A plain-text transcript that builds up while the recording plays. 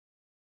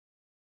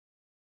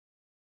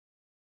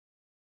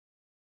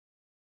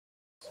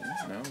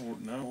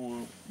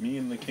Now, me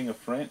and the King of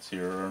France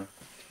here are...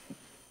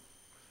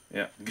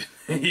 Yeah,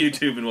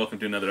 YouTube, and welcome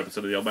to another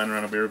episode of the Albino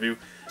Rhino Beer Review.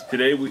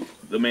 Today,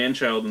 the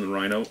Manchild and the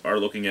Rhino are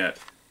looking at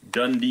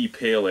Dundee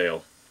Pale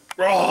Ale.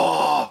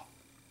 Oh,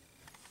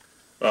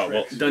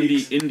 well,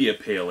 Dundee India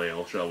Pale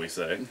Ale, shall we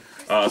say.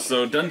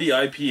 So, Dundee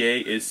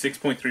IPA is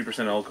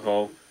 6.3%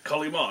 alcohol.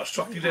 Kalima,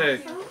 Shakti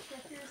Day.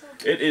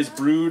 It is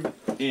brewed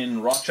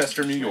in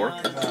Rochester, New York.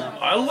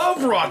 I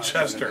love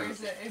Rochester.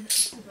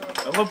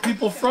 I love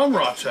people from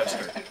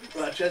Rochester.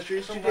 Rochester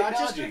is from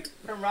Rochester.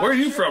 Where are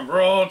you from?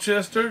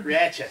 Rochester?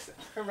 Rochester.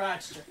 From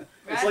Rochester.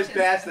 It's like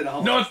Boston.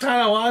 No,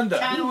 Tonawanda.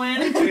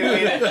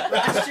 Tonawanda.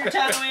 Rochester,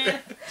 Tonawanda.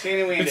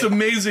 It's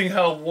amazing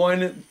how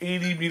one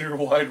 80-meter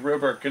wide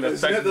river can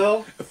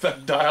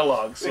affect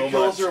dialogue so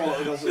much.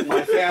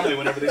 My family,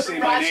 whenever they say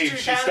my name,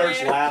 she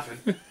starts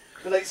laughing.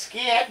 They're like,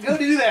 "Scat, go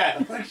do that."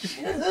 I'm like,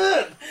 "Shut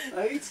up,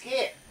 I ain't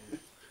scat."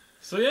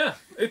 So yeah,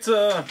 it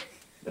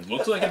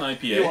looks like an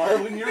IPA. You are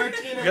when you're a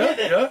teenager.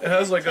 Yeah, it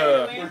has like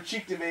a We're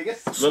cheek to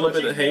Vegas. little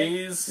bit of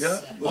haze,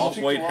 All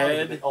white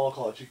head, I'll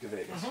call it cheek to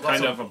Vegas.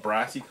 kind of a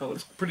brassy color.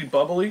 pretty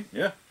bubbly,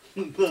 Yeah,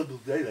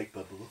 Bubbles, I like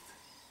bubbles.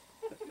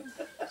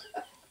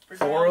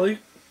 florally.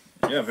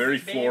 yeah, very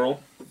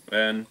floral,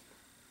 and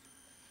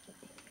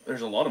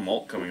there's a lot of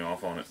malt coming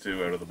off on it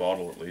too, out of the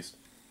bottle at least.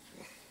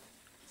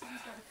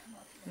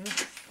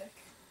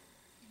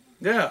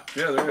 Yeah,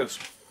 there is.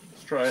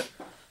 Let's try it.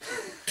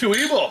 Too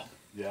evil.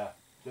 Yeah,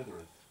 there is.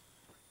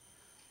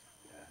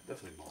 Yeah,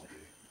 definitely malty.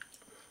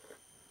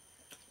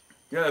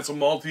 Yeah, it's a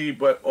malty,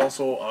 but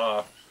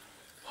also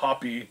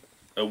hoppy.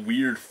 A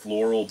weird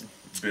floral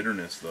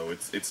bitterness though.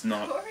 It's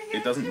not.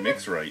 It doesn't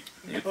mix right.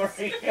 Yeah,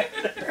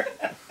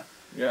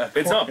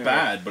 It's not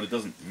bad, but it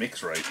doesn't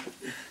mix right.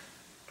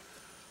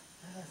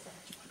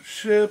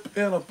 Ship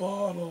in a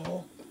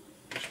bottle.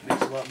 Which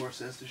makes a lot more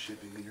sense to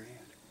shipping in your hand.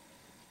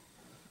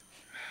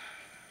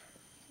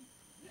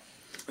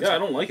 Yeah, I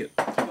don't like it.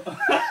 No,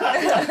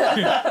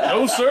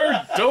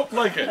 sir, don't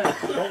like it.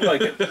 Don't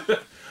like it.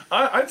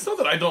 It's not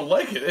that I don't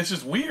like it. It's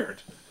just weird,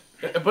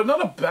 but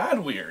not a bad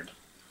weird.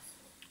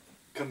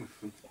 Coming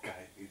from the guy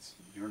who eats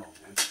urinal,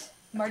 man.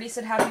 Marty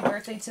said happy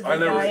birthday to the I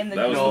never- guy in the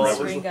that was green the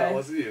screen That guy.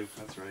 wasn't you.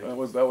 That's right. That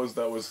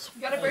was.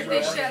 You got a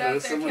birthday shout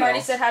out there, Marty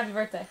said happy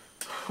birthday.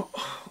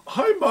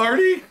 Hi,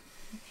 Marty.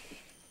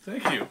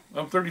 Thank you.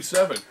 I'm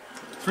 37.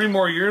 3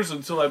 more years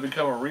until I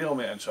become a real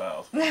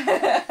man-child. You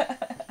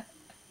have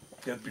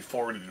to be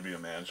 40 to be a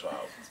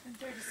man-child.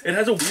 It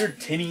has a weird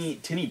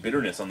tinny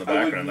bitterness on the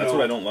background. That's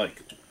what I don't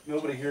like.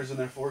 Nobody hears in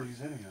their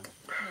 40s anyhow.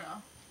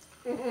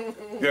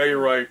 Yeah, you're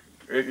right.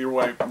 You're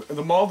right.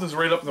 The malt is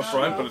right up in the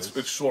front, but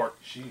it's short.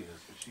 She is,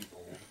 but she's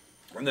old.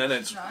 And then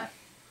it's Not.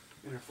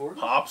 In her 40s?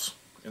 hops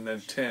and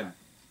then tin.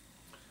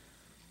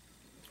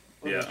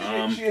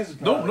 Yeah, She is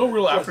No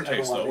real she doesn't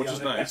aftertaste ever though, want which to be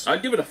is nice.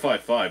 I'd give it a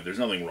 5.5. There's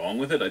nothing wrong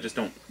with it. I just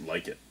don't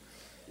like it.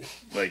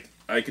 Like,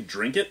 I could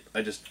drink it.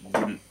 I just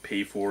wouldn't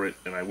pay for it,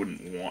 and I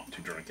wouldn't want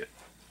to drink it.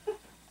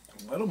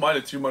 I don't mind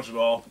it too much at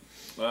all.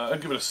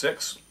 I'd give it a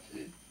 6.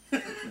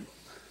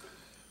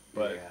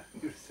 But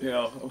you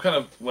know, I'm kind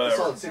of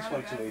whatever. It's on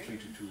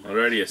 6.28322.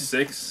 Already a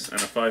 6 and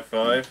a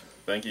 5.5.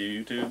 Thank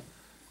you, YouTube.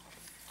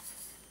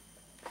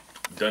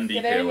 Dundee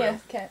Get it in Pale you,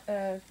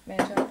 Ale.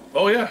 Manchild.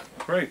 Oh yeah,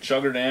 great.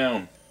 Chug her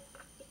down.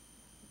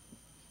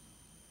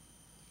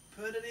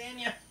 Put it in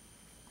you.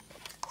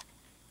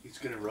 He's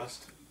gonna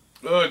rust.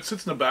 Oh, it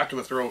sits in the back of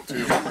the throat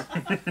too.